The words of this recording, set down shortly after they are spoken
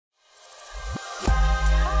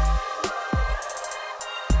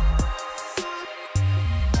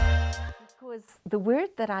the word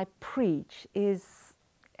that I preach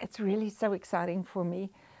it's really so exciting for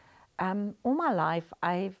me. All my life,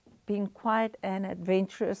 I've been quite an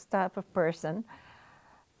adventurous type of person.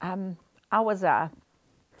 I was a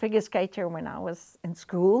figure skater when I was in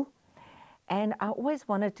school, and I always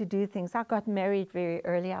wanted to do things. I got married very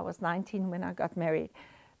early. I was 19 when I got married.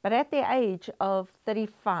 But at the age of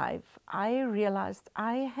 35, I realized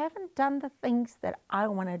I haven't done the things that I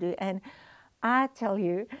want to do. And I tell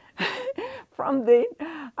you, from then,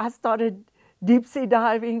 I started deep sea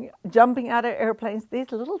diving, jumping out of airplanes.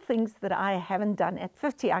 There's little things that I haven't done. At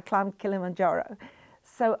 50, I climbed Kilimanjaro.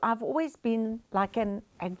 So I've always been like an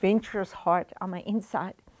adventurous heart on my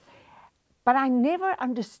inside. But I never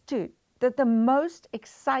understood that the most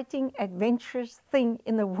exciting, adventurous thing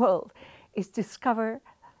in the world is to discover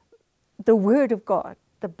the Word of God,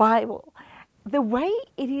 the Bible, the way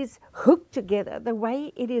it is hooked together, the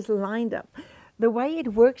way it is lined up, the way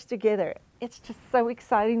it works together. It's just so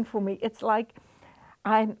exciting for me. It's like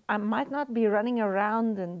I might not be running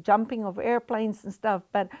around and jumping off airplanes and stuff,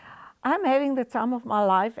 but I'm having the time of my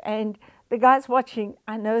life. And the guys watching,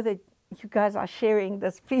 I know that you guys are sharing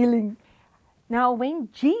this feeling. Now, when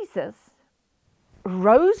Jesus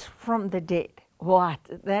rose from the dead,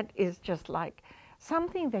 that is just like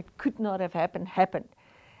something that could not have happened.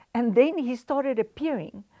 And then he started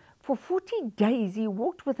appearing. For 40 days, he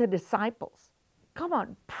walked with the disciples. Come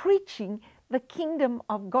on, preaching the kingdom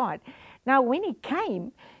of God. Now, when he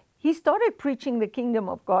came, he started preaching the kingdom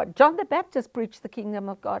of God. John the Baptist preached the kingdom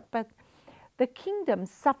of God, but the kingdom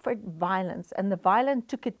suffered violence, and the violent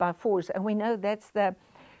took it by force. And we know that's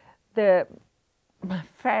the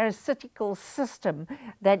pharisaical system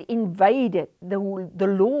that invaded the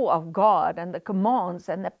law of God and the commands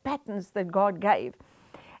and the patterns that God gave.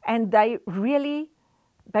 And they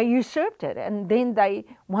usurped it, and then they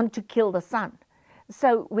want to kill the Son.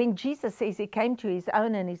 So when Jesus says he came to his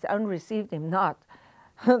own and his own received him not,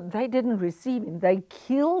 they didn't receive him, they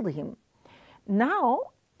killed him.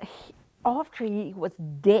 Now, after he was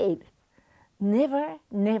dead,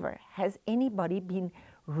 never has anybody been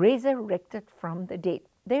resurrected from the dead.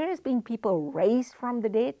 There has been people raised from the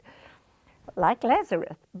dead, like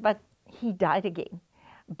Lazarus, but he died again.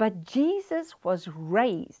 But Jesus was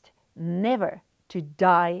raised never to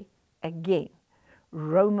die again.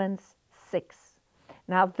 Romans 6.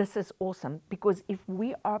 Now this is awesome, because if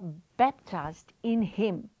we are baptized in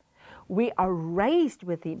him, we are raised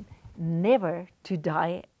with him never to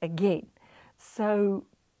die again. So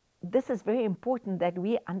this is very important that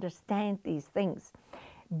we understand these things.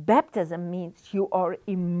 Baptism means you are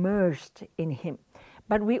immersed in him.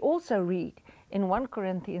 But we also read in 1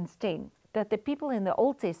 Corinthians 10 that the people in the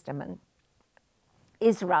Old Testament,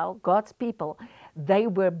 Israel, God's people, they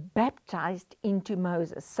were baptized into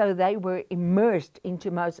Moses. So they were immersed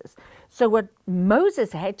into Moses. So what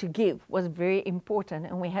Moses had to give was very important,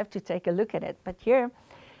 and we have to take a look at it. But here,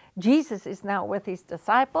 Jesus is now with his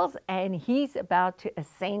disciples, and he's about to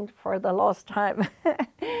ascend for the last time.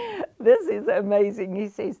 This is amazing. He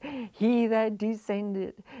says, he that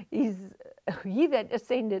ascended is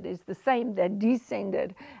the same that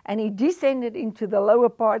descended. And he descended into the lower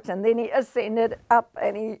parts, and then he ascended up,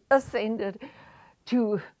 and he ascended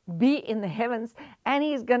to be in the heavens, and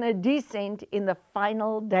he's going to descend in the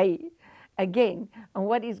final day again. And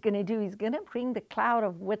what he's going to do, he's going to bring the cloud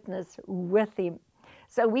of witness with him.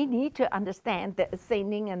 So we need to understand the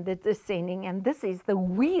ascending and the descending, and this is the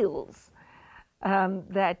wheels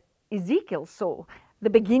that Ezekiel saw. The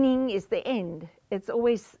beginning is the end. It's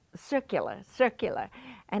always circular.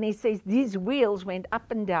 And he says these wheels went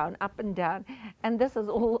up and down, and this is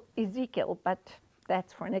all Ezekiel, but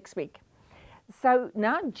that's for next week. So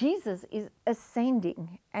now Jesus is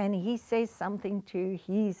ascending, and he says something to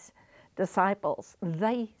his disciples.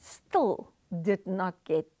 They still did not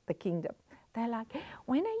get the kingdom. They're like,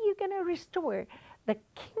 when are you going to restore the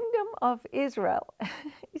kingdom of Israel?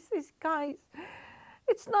 He says, guys,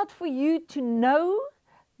 it's not for you to know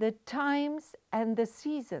the times and the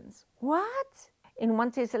seasons. What? In 1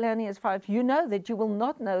 Thessalonians 5, you know that you will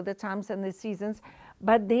not know the times and the seasons.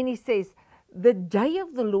 But then he says, the day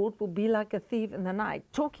of the Lord will be like a thief in the night,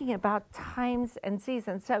 talking about times and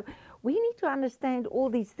seasons. So we need to understand all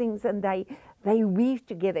these things, and they weave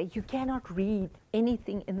together. You cannot read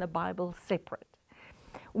anything in the Bible separate.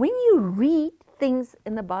 When you read things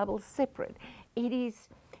in the Bible separate, it is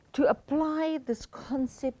to apply this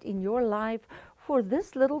concept in your life for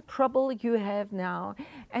this little trouble you have now,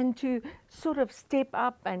 and to sort of step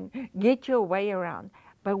up and get your way around.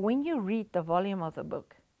 But when you read the volume of the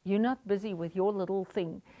book, you're not busy with your little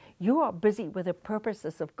thing. You are busy with the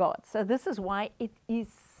purposes of God. So this is why it is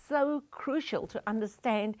so crucial to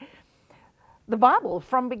understand the Bible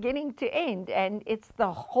from beginning to end, and it's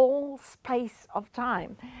the whole space of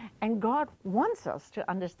time. And God wants us to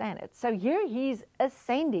understand it. So here he's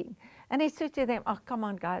ascending, and he said to them, oh, come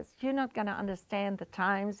on, guys, you're not going to understand the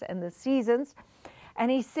times and the seasons. And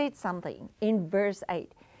he said something in verse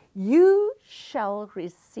 8, you shall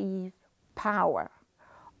receive power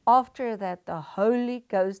after that the Holy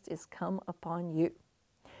Ghost is come upon you.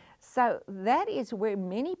 So that is where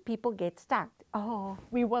many people get stuck. Oh,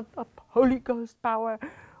 we want the Holy Ghost power.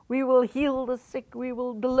 We will heal the sick. We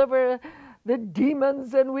will deliver the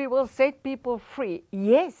demons, and we will set people free.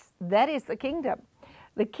 Yes, that is the kingdom.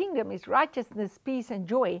 The kingdom is righteousness, peace, and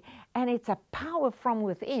joy, and it's a power from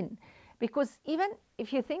within. Because even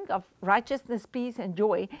if you think of righteousness, peace, and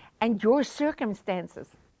joy, and your circumstances,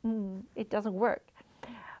 it doesn't work.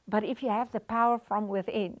 But if you have the power from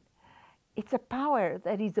within, it's a power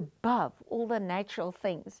that is above all the natural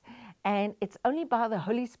things. And it's only by the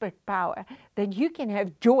Holy Spirit power that you can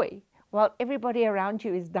have joy while everybody around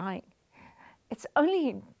you is dying. It's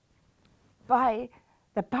only by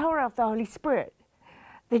the power of the Holy Spirit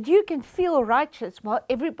that you can feel righteous while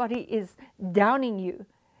everybody is downing you.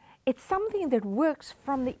 It's something that works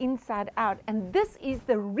from the inside out. And this is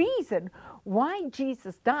the reason why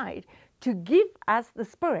Jesus died, to give us the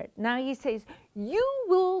Spirit. Now he says, you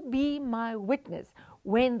will be my witness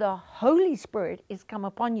when the Holy Spirit is come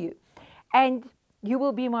upon you. And you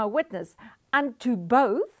will be my witness unto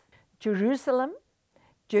both Jerusalem,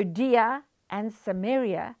 Judea, and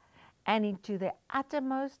Samaria, and into the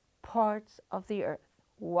uttermost parts of the earth.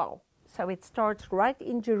 Wow. So it starts right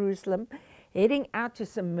in Jerusalem, heading out to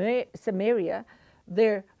Samaria,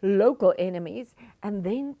 their local enemies, and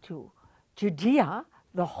then to Judea,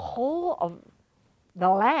 the whole of the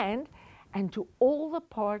land, and to all the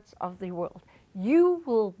parts of the world. You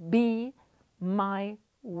will be my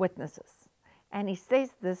witnesses. And he says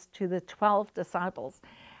this to the 12 disciples.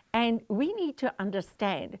 And we need to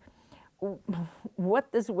understand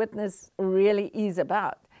what this witness really is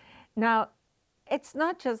about. Now, it's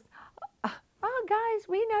not just, oh, guys,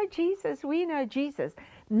 we know Jesus, we know Jesus.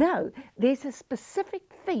 No, there's a specific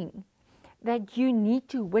thing that you need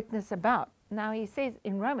to witness about. Now, he says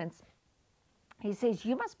in Romans, he says,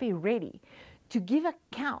 you must be ready to give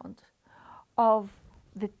account of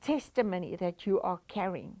the testimony that you are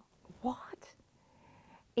carrying. What?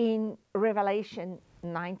 In Revelation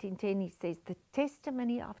 19:10, he says, the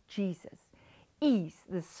testimony of Jesus is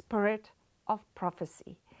the spirit of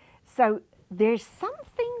prophecy. So there's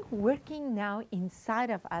something working now inside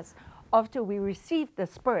of us after we receive the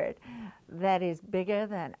Spirit that is bigger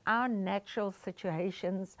than our natural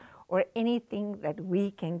situations or anything that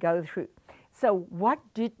we can go through. So what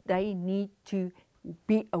did they need to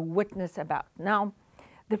be a witness about? Now,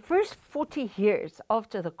 the first 40 years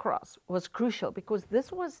after the cross was crucial because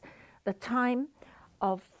this was the time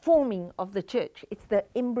of forming of the church. It's the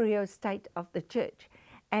embryo state of the church.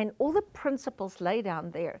 And all the principles laid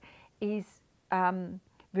down there is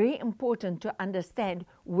very important to understand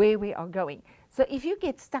where we are going. So if you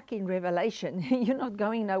get stuck in Revelation, you're not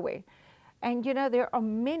going nowhere. And you know, there are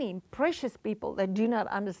many precious people that do not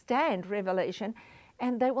understand Revelation,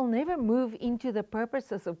 and they will never move into the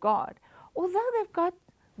purposes of God. Although they've got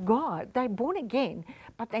God, they're born again,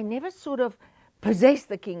 but they never sort of possess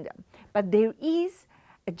the kingdom. But there is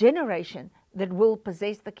a generation that will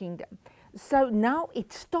possess the kingdom. So now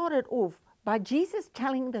it started off by Jesus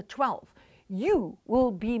telling the 12, you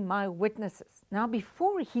will be my witnesses. Now,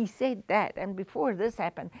 before he said that, and before this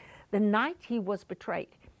happened, the night he was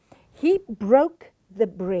betrayed, he broke the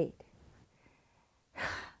bread.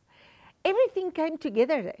 Everything came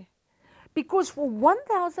together there. Because for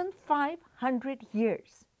 1,500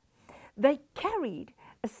 years, they carried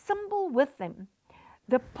a symbol with them,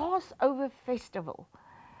 the Passover festival,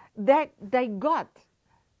 that they got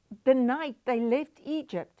the night they left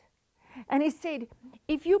Egypt. And he said,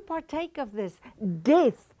 if you partake of this,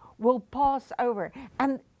 death will pass over.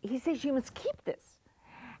 And he says, you must keep this.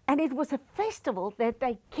 And it was a festival that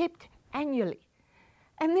they kept annually.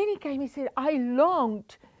 And then he came, he said, I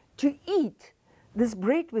longed to eat this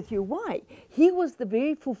bread with you. Why? He was the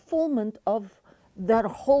very fulfillment of that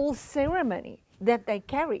whole ceremony that they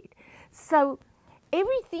carried. So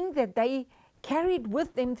everything that they carried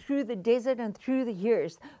with them through the desert and through the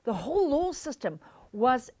years, the whole law system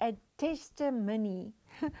was a testimony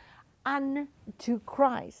unto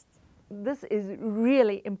Christ. This is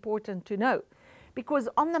really important to know, because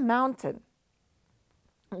on the mountain,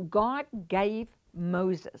 God gave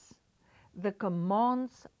Moses the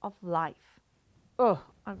commands of life. Oh,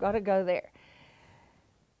 I've got to go there.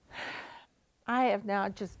 I have now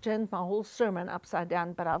just turned my whole sermon upside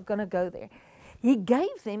down, but I'm going to go there. He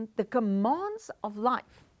gave them the commands of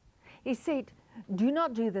life. He said, do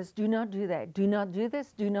not do this, do not do that, do not do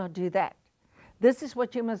this, do not do that. This is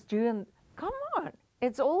what you must do. And come on,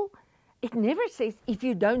 it's all, it never says if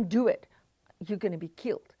you don't do it, you're going to be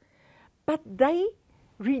killed. But they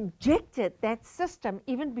rejected that system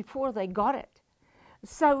even before they got it.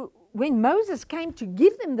 So when Moses came to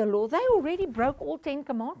give them the law, they already broke all 10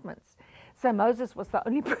 commandments. So Moses was the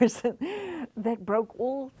only person that broke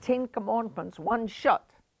all 10 commandments, one shot.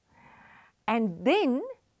 And then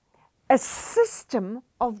a system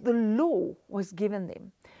of the law was given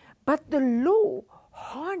them. But the law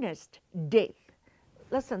harnessed death.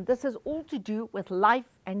 Listen, this is all to do with life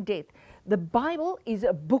and death. The Bible is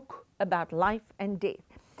a book about life and death.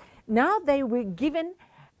 Now they were given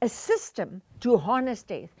a system to harness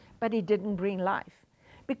death, but it didn't bring life.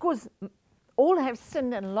 Because all have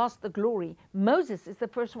sinned and lost the glory. Moses is the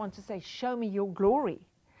first one to say, show me your glory.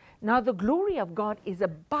 Now the glory of God is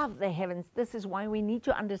above the heavens. This is why we need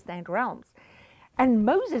to understand realms. And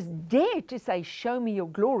Moses dared to say, show me your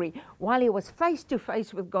glory, while he was face to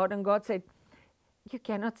face with God. And God said, you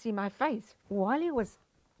cannot see my face. While he was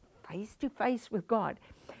face to face with God.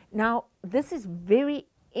 Now, this is very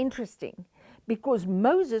interesting because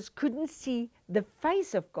Moses couldn't see the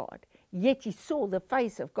face of God, yet he saw the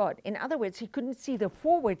face of God. In other words, he couldn't see the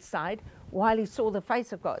forward side while he saw the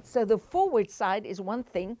face of God. So the forward side is one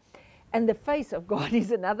thing, and the face of God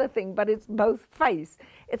is another thing, but it's both face.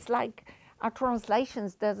 It's like our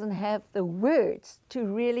translations doesn't have the words to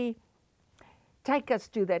really take us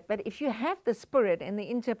to that. But if you have the Spirit and the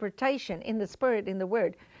interpretation in the Spirit, in the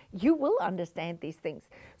Word, you will understand these things.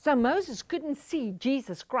 So Moses couldn't see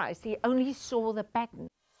Jesus Christ. He only saw the pattern.